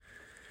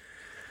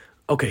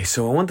Okay,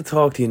 so I want to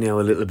talk to you now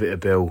a little bit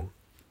about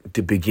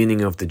the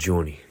beginning of the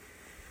journey.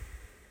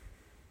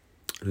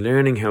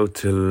 Learning how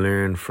to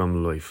learn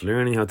from life,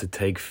 learning how to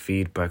take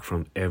feedback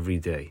from every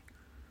day,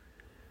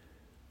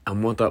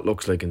 and what that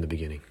looks like in the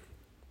beginning.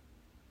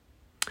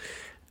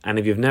 And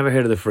if you've never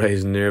heard of the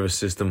phrase nervous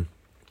system,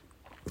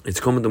 it's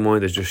coming to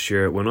mind as just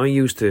share. When I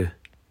used to,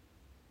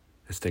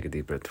 let's take a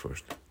deep breath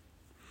first.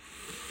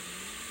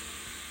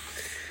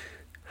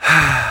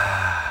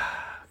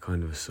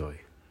 Kind of a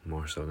sigh,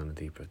 more so than a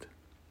deep breath.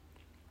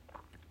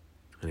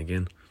 And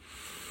again.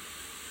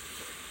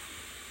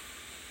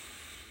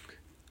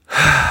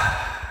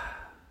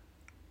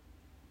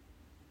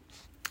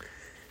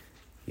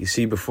 You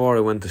see, before I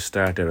went to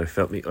start there,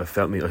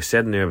 I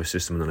said nervous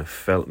system, and then I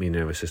felt my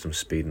nervous system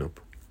speeding up.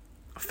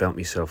 I felt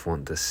myself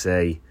wanting to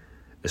say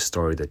a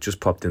story that just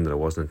popped in that I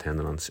wasn't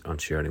intending on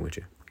sharing with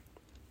you.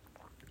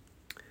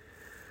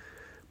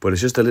 But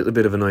it's just a little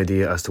bit of an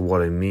idea as to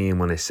what I mean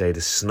when I say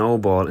the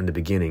snowball in the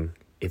beginning,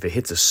 if it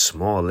hits a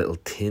small little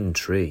thin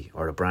tree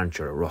or a branch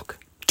or a rock,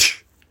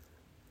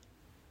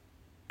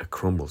 it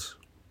crumbles.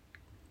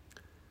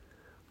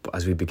 But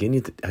as we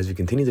continue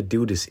to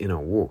do this in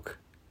our work,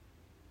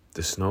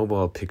 the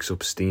snowball picks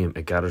up steam,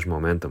 it gathers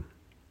momentum,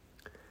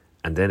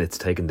 and then it's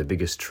taking the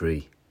biggest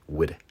tree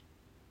with it.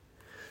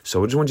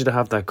 So I just want you to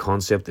have that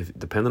concept.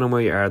 Depending on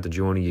where you are at the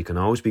journey, you can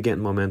always be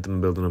getting momentum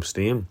and building up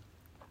steam,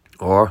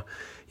 or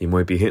you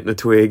might be hitting a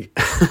twig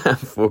and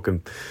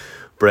fucking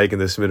breaking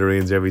the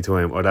smithereens every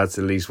time, or that's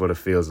at least what it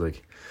feels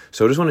like.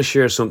 So I just want to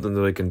share something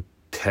that I can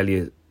tell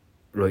you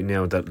right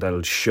now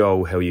that'll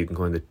show how you can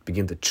kind of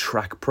begin to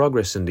track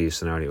progress in these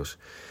scenarios.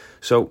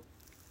 So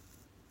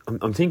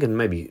I'm thinking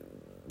maybe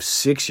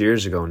 6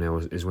 years ago now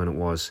is when it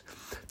was.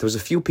 There was a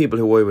few people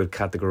who I would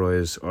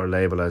categorise or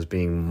label as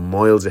being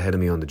miles ahead of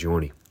me on the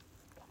journey.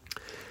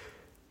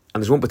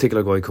 And there's one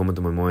particular guy coming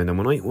to my mind, and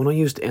when I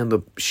used to end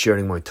up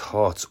sharing my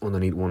thoughts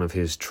underneath one of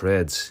his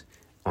threads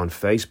on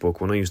Facebook,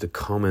 when I used to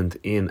comment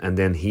in and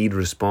then he'd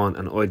respond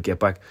and I'd get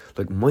back,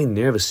 like my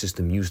nervous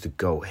system used to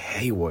go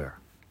haywire.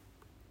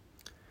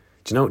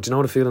 Do you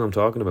know the feeling I'm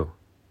talking about?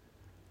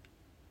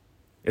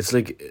 It's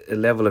like a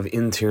level of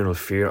internal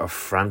fear or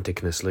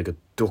franticness, like a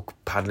duck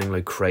paddling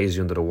like crazy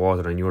under the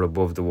water, and you're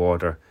above the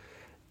water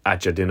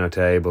at your dinner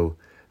table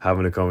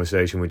having a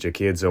conversation with your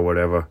kids or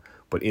whatever,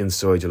 but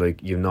inside you're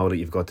like, you know that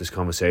you've got this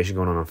conversation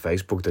going on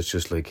Facebook that's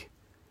just like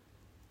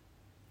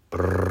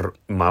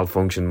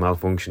malfunction,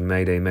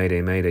 mayday.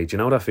 Do you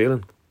know that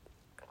feeling?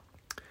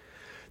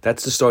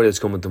 That's the story that's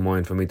coming to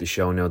mind for me to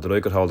show now, that I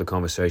could hold a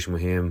conversation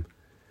with him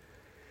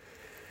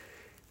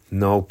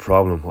no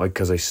problem,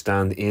 because I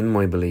stand in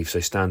my beliefs, I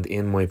stand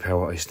in my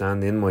power, I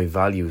stand in my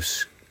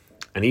values.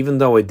 And even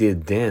though I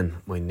did then,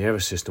 my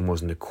nervous system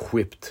wasn't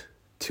equipped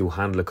to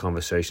handle a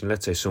conversation.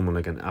 Let's say someone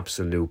like an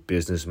absolute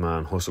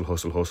businessman, hustle,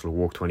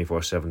 work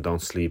 24/7, don't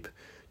sleep,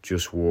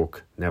 just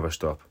work, never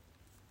stop.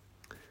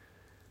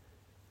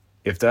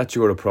 If that's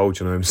your approach,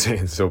 and I'm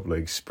saying something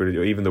like spirit,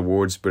 or even the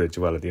word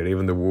spirituality, or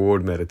even the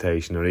word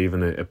meditation, or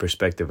even a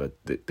perspective,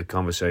 the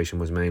conversation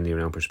was mainly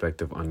around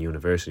perspective on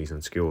universities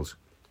and schools,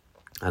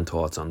 and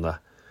thoughts on that,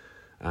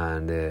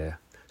 and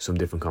some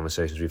different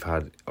conversations we've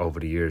had over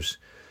the years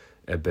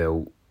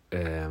about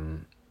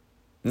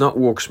not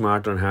work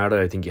smarter and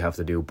harder. I think you have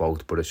to do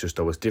both, but it's just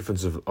there was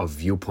difference of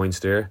viewpoints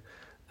there,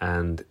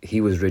 and he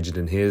was rigid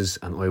in his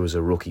and I was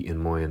a rookie in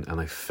mine, and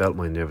I felt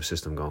my nervous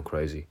system going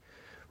crazy.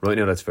 Right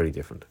now that's very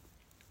different.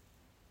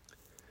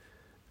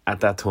 At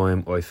that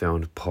time I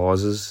found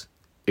pauses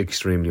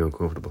extremely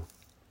uncomfortable.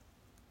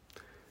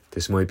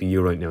 This might be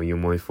you right now. You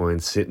might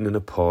find sitting in a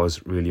pause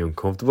really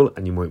uncomfortable,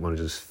 and you might want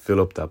to just fill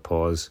up that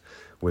pause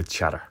with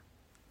chatter.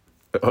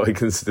 I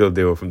can still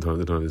do it from time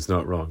to time. It's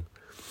not wrong.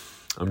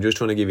 I'm just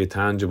trying to give you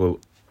tangible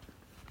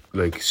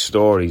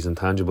stories and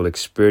tangible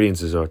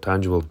experiences, or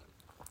tangible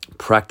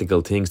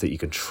practical things that you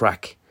can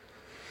track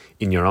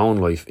in your own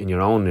life, in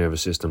your own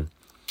nervous system,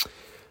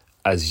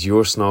 as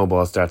your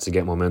snowball starts to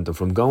get momentum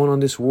from going on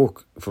this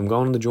work, from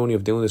going on the journey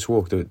of doing this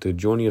work, the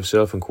journey of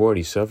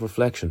self-inquiry,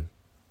 self-reflection,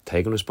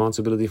 taking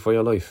responsibility for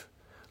your life,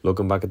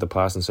 looking back at the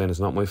past and saying it's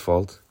not my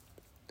fault,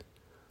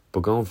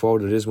 but going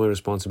forward it is my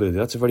responsibility.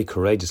 That's a very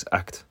courageous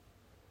act.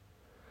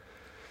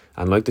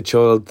 And like the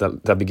child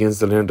that begins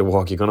to learn to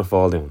walk, you're going to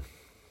fall down.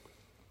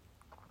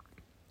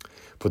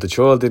 But the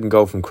child didn't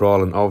go from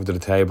crawling over to the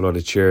table or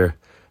the chair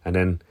and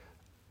then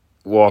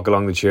walk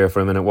along the chair for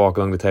a minute, walk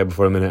along the table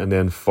for a minute, and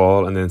then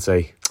fall and then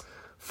say,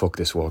 fuck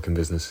this walking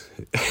business.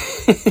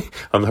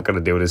 I'm not going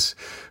to do this.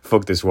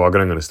 Fuck this walking.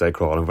 I'm going to stay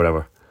crawling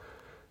forever.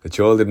 The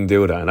child didn't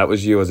do that, and that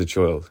was you as a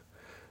child.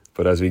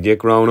 But as we get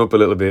grown up a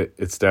little bit,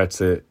 it starts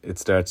to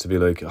be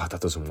like, oh, that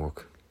doesn't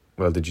work.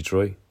 Well, did you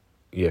try?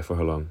 Yeah, for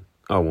how long?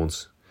 Oh,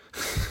 once.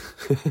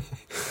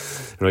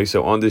 Right,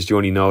 so on this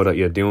journey, know that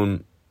you're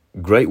doing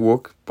great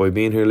work by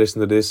being here,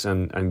 listening to this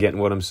and getting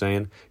what I'm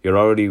saying. You're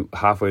already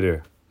halfway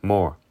there,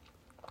 more.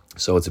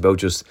 So it's about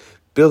just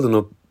building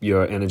up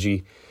your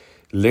energy,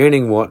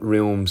 learning what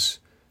rooms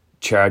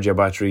charge your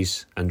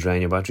batteries and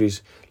drain your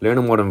batteries,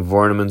 learning what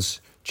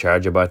environments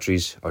charge your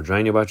batteries or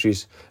drain your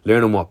batteries,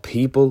 learning what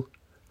people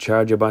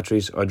charge your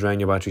batteries or drain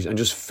your batteries, and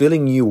just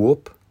filling you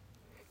up,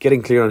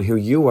 getting clear on who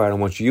you are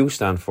and what you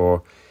stand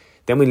for.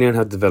 Then we learn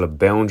how to develop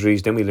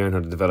boundaries. Then we learn how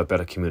to develop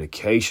better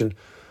communication.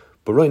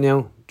 But right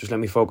now, just let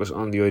me focus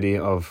on the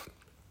idea of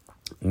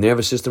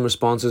nervous system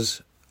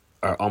responses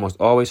are almost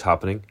always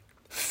happening.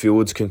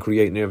 Foods can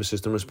create nervous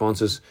system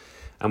responses.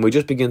 And we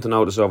just begin to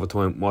notice over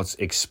time what's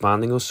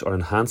expanding us or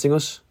enhancing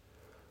us,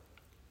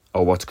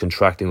 or what's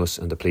contracting us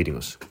and depleting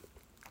us.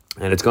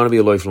 And it's going to be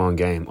a lifelong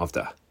game of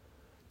that,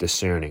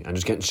 discerning and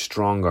just getting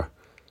stronger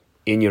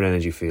in your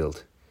energy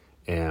field,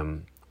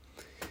 in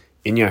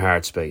your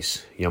heart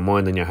space. Your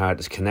mind and your heart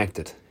is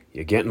connected.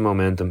 You're getting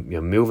momentum,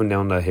 you're moving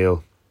down that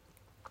hill,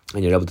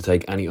 and you're able to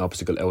take any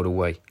obstacle out of the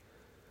way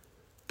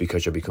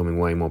because you're becoming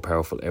way more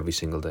powerful every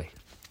single day.